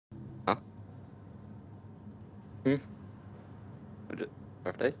Hmm?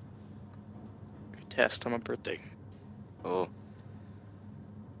 Birthday? Test on my birthday. Oh.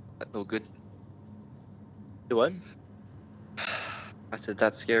 That's no good. Do what? I said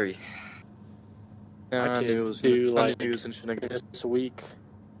that's scary. My kids News. do like news and shit. this week.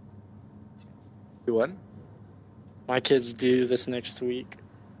 Do what? My kids do this next week.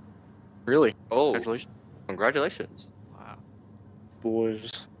 Really? Oh, Congratulations. congratulations. Wow.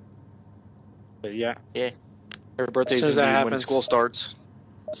 Boys. But yeah. Yeah. Her birthday's soon as gonna that be when happens- school starts.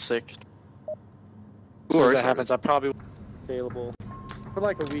 That's sick. As soon as Sorry, that sorry. happens, I probably will be available for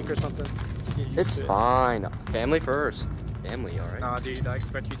like a week or something. Just get used It's to it. fine. Family first. Family, alright? Nah, dude, I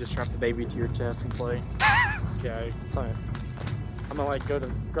expect you to strap the baby to your chest and play. Yeah, it's fine. I'm gonna like go to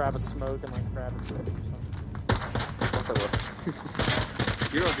grab a smoke and like grab a smoke or something. Once I was.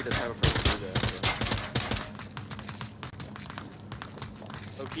 You don't be the type of person to do that.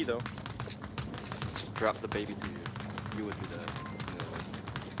 So. Low key though. Strap the baby to you. You would do that. You know, like.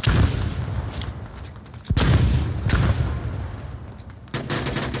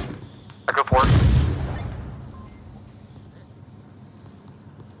 I go for it.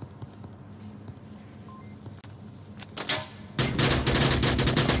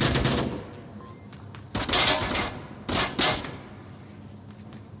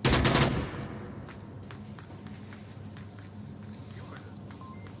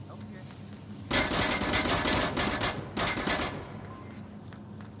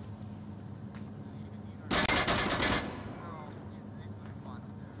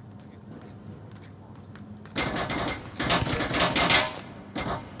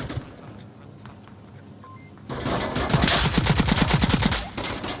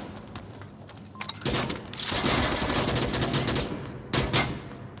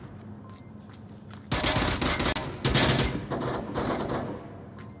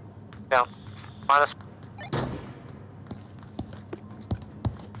 Down. Minus.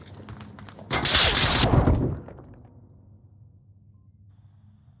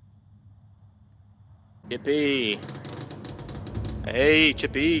 Chippy. Hey,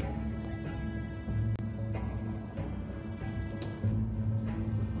 Chippy.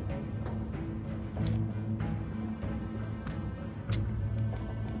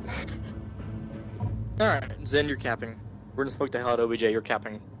 Alright, Zen, you're capping. We're gonna smoke the hell out of OBJ, you're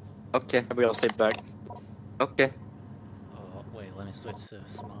capping. Okay. Everybody else stay back. Okay. Oh, wait, let me switch to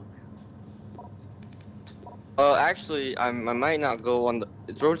smoke. Actually, I might not go on the.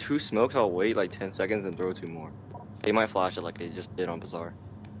 Throw 2 smokes, I'll wait like 10 seconds and throw 2 more. They might flash it like they just did on Bazaar.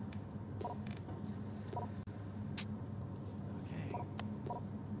 Okay.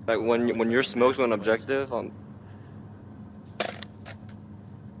 Like when your smokes went objective on.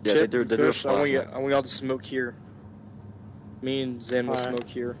 Yeah, Chip, they do a Kush, flash. I want y'all to smoke here. Me and Zen will Alright. smoke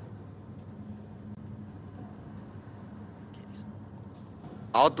here. That's the case.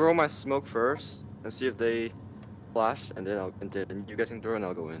 I'll throw my smoke first and see if they flash, and then you guys can throw and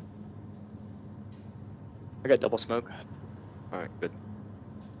I'll go in. I got double smoke. All right, good.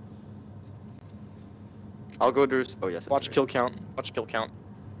 I'll go through. Oh yes. Watch kill count. Watch kill count.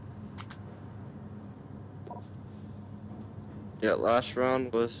 Yeah, last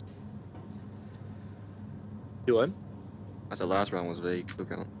round was. Do what? I said last round was vague kill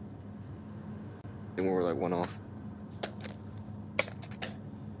count. I think we were like 1 off.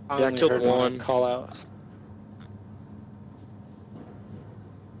 I Yeah, I only killed heard one. call out.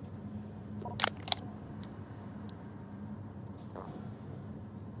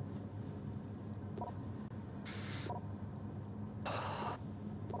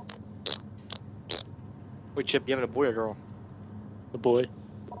 Wait, Chip, you having a boy or girl? The boy.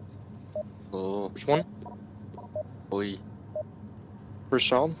 Oh Which one? boy. First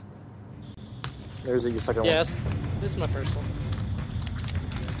child? There's your second Yes, this is my first one.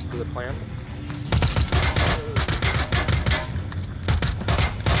 one. Is it planned?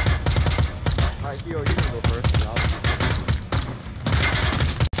 Alright, Theo, you can go first. and I'll-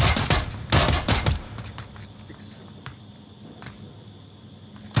 6.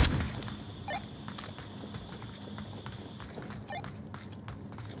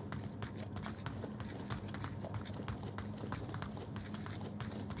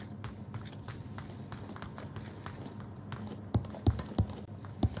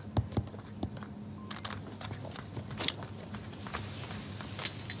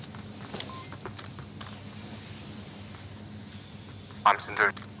 I'm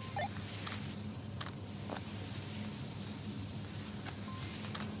Cinder.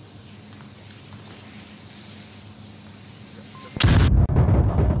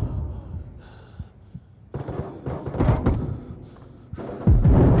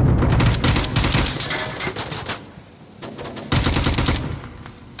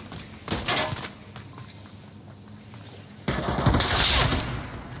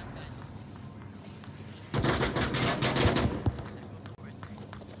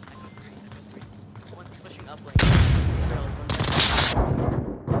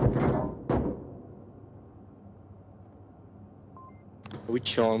 We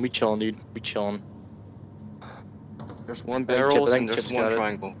chillin', dude. We chillin'. There's one I think barrels and Chip's there's one got it.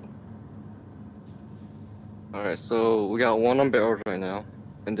 triangle. Alright, so we got one on barrels right now.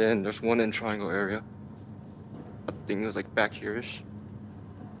 And then there's one in triangle area. I think it was like back here-ish.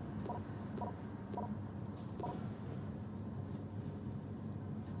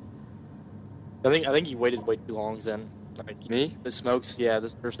 I think he waited way too long then. Like, Me? the smokes, yeah,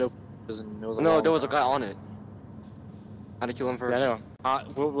 there's no and it was a No, long there was a time. guy on it. How to kill him first? Yeah, I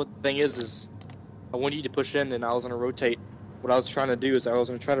know. What the thing is I wanted you to push in and I was gonna rotate. What I was trying to do is I was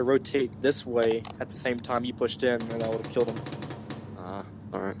gonna try to rotate this way at the same time you pushed in and I would have killed him.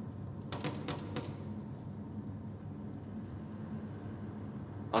 Alright.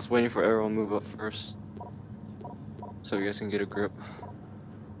 I was waiting for Arrow to move up first. So you guys can get a grip.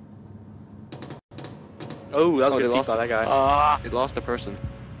 Oh, that was Oh, a they good peek lost by that guy. They lost the person.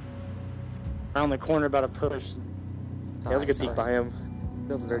 Around the corner, about to push. That was a good peek by him.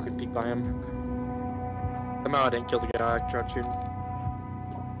 That was a very good peek by him. Somehow I didn't kill the guy I tried shooting.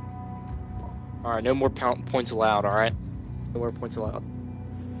 Alright, no more points allowed, alright? No more points allowed.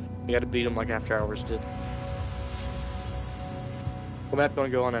 We gotta beat him like After Hours did. What map gonna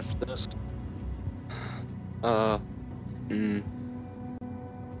go on after this?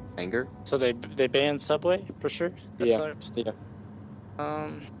 Anger? So they banned Subway for sure. That Yeah. sucks. Yeah.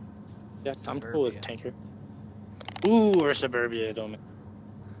 Yeah, I'm cool with Tanker. Ooh, or Suburbia, don't.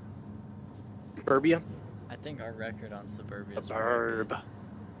 Suburbia? I think our record on Suburbia A is very good. burb.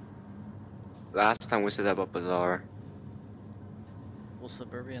 Last time we said that about Bazaar. Well,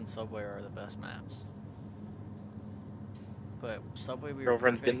 Suburbia and Subway are the best maps. But Subway we were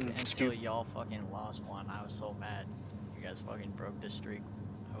Girlfriend's perfect getting until scooped. y'all fucking lost one. I was so mad. You guys fucking broke the streak.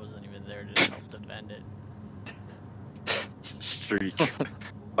 I wasn't even there to help defend it. Streak.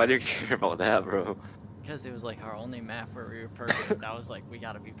 Why do you care about that, bro? Because it was like our only map where we were perfect. I was like, we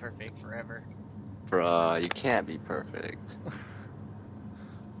gotta be perfect forever. Bruh, you can't be perfect.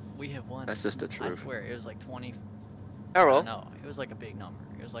 We have won. That's just the I truth. swear, it was like 20. Arrow? No, it was like a big number.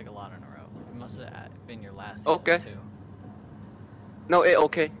 It was like a lot in a row. It must have been your last Okay. season, too. No, it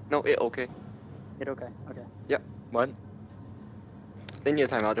okay. No, it okay. It okay. Okay. What? They need a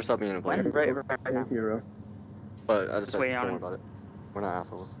timeout. They're subbing in a player. Right now. Hero. But I just Just said, wait don't on worry him. about it. We're not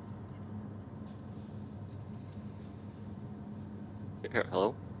assholes. Here,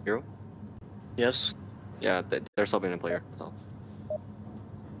 hello? Hero? Yes. Yeah, they're subbing in a player. That's all.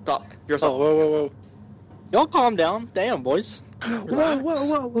 Stop. You're Oh, sub. whoa. Y'all calm down. Damn, boys.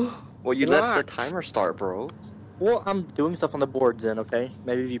 Whoa. Well, you let the Relax. timer start, bro. Well, I'm doing stuff on the boards then, okay?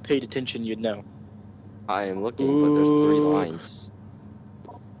 Maybe if you paid attention, you'd know. I am looking, but there's 3 Ooh. lines.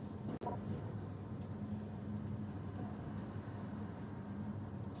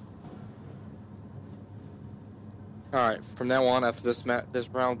 Alright, from now on, after this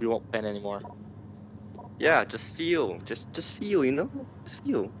round, we won't ban anymore. Yeah, just feel. Just feel, you know? Just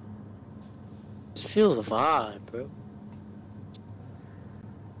feel. Just feel the vibe, bro.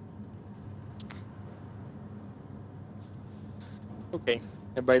 Okay,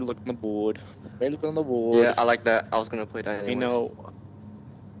 everybody look on the board. Everybody look on the board. Yeah, I like that. I was gonna play that anyways. We know.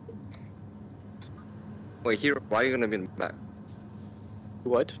 Wait, Hero, why are you gonna be in the back?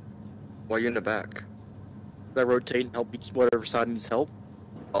 What? Why are you in the back? I rotate and help each whatever side needs help.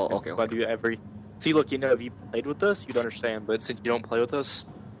 Oh, okay. I do every. See, look, you know, if you played with us, you'd understand. But since you don't play with us,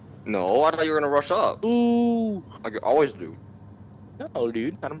 No, I thought you were gonna rush up. ooh, Like you always do. no,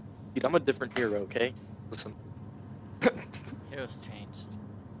 dude, I'm a different hero. Okay, listen, Heroes changed.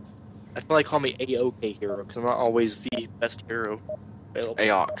 I feel like call me AOK hero because I'm not always the best hero available.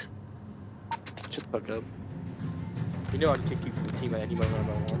 Aok. Shut the fuck up. You know I can kick you from the team at any moment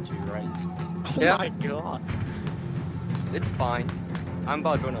I want to, right? Oh Yeah. my god. It's fine. I'm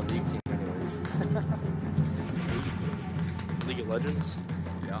about to join a league team anyways. League of Legends.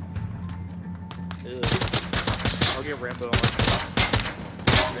 Yeah. Ew. I'll get Rambo on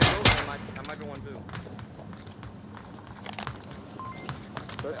my I might be one too.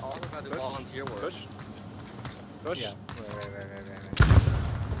 They all gotta do volunteer work. Push. Yeah. Right.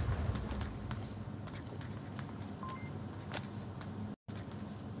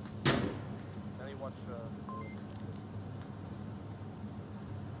 Let me watch.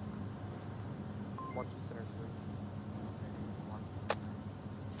 Watch the center three.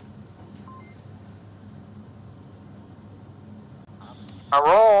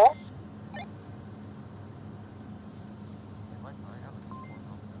 Roll.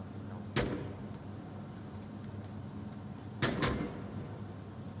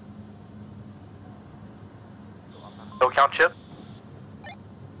 No count chip.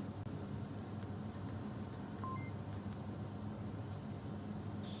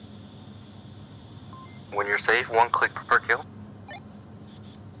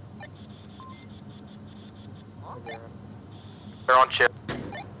 They're on chip. To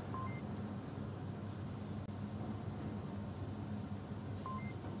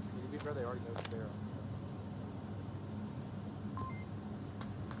be fair, they already know they're on.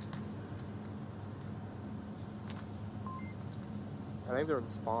 I think they're in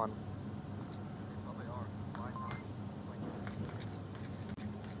spawn.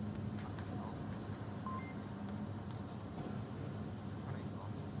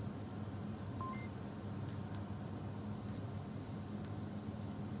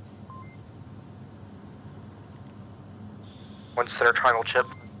 One center triangle chip.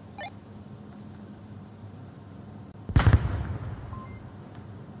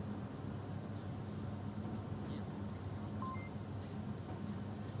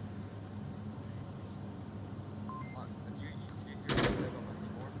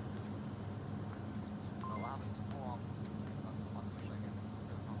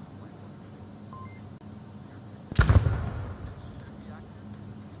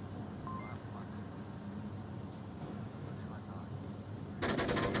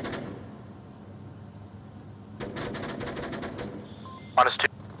 -2.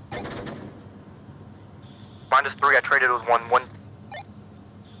 -3, I traded with one.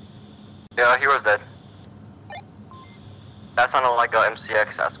 Yeah, hero's dead. That sounded like a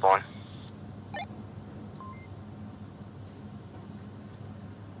MCX at spawn.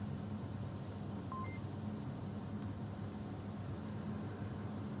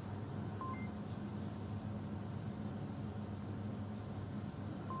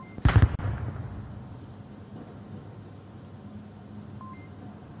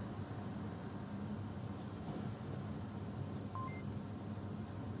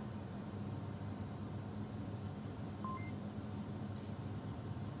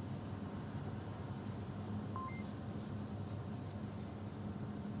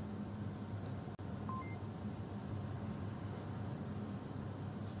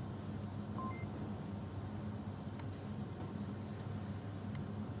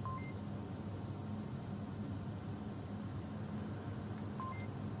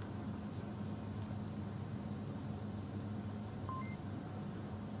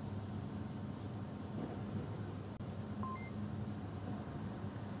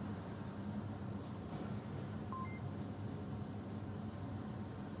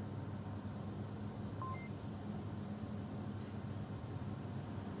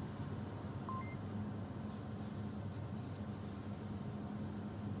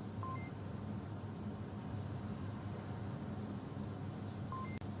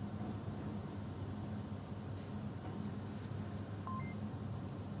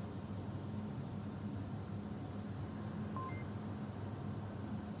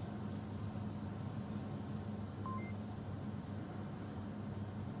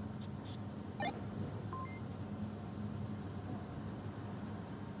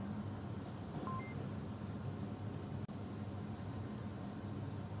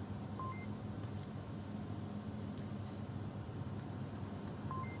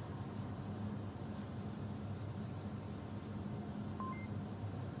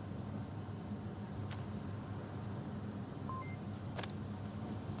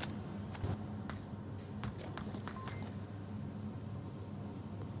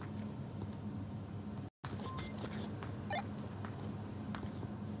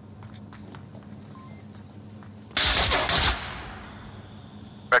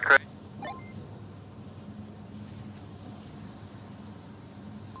 Red crate.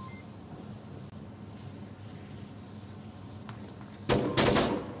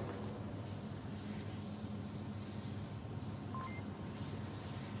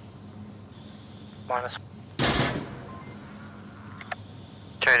 Minus.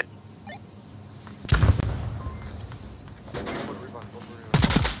 Traded.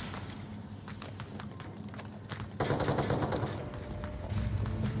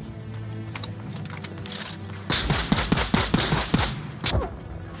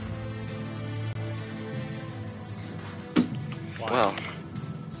 Wow.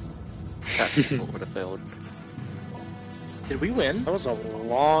 That would have failed. Did we win? That was a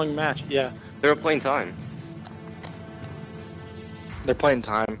long match. Yeah. They were playing time. They're playing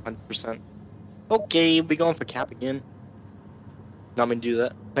time, 100%. Okay, we going for cap again. Not gonna do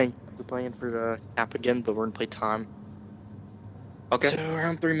that. We're playing for the cap again, but we're gonna play time. Okay. So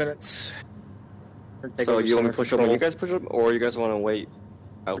around 3 minutes. So you want me to push up when you guys push up, or you guys want to wait?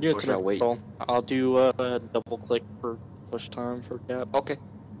 We're doing Push out, wait. control. I'll do double click for push time for cap. Okay.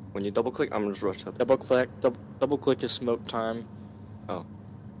 When you double click, I'm gonna just rush up. Double click is smoke time. Oh.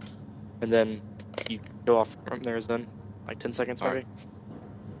 And then you go off from there then. Like 10 seconds maybe. Alright.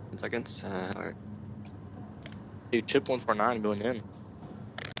 10 seconds. Alright. Dude, chip 149 going in.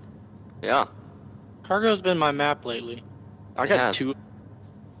 Yeah. Cargo's been my map lately. I It got has. 2.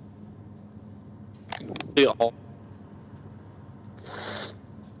 They all.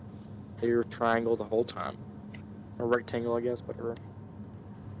 They were triangle the whole time. Or rectangle, I guess, whatever.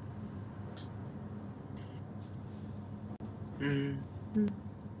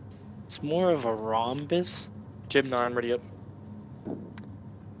 It's more of a rhombus. Chip 9, ready up.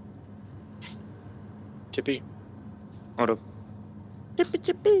 Chippy. Hold up. Chippy,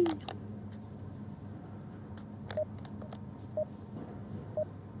 chippy.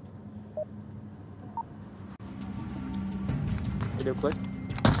 Video click.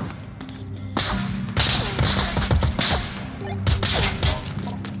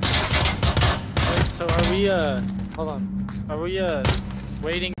 Wait, so are we hold on. Are we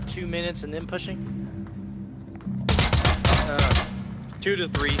waiting 2 minutes and then pushing? 2 to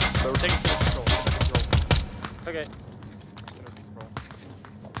 3. But we're taking center control. Center control. Okay. Center control.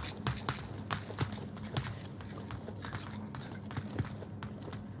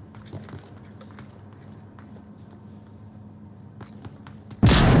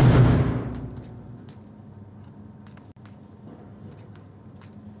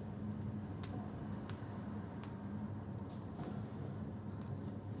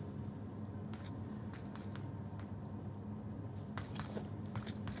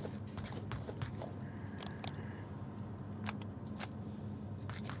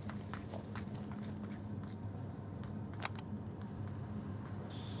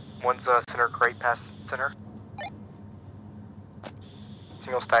 One's center crate past center.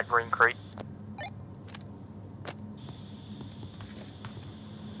 Single stack green crate.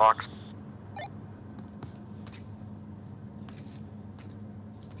 Box.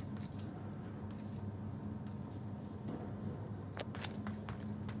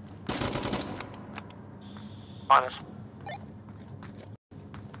 Honest.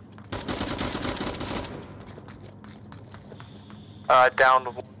 Down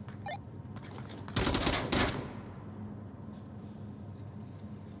to 1.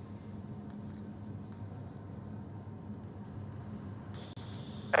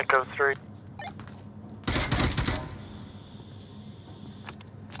 Echo 3.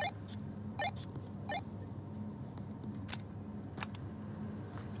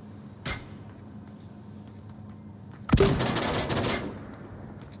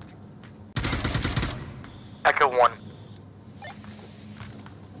 Echo 1.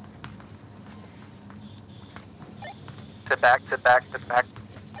 Sit back, sit back, sit back.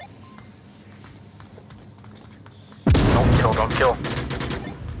 Don't kill, don't kill.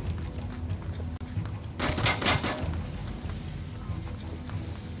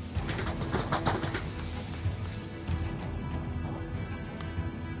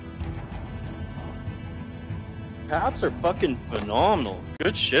 Paps are fucking phenomenal.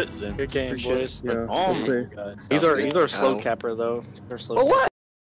 Good shit, Zen. Good game, Appreciate boys. it. Phenomenal, guys. He's our slow Ow. capper though. He's our slow Oh, what?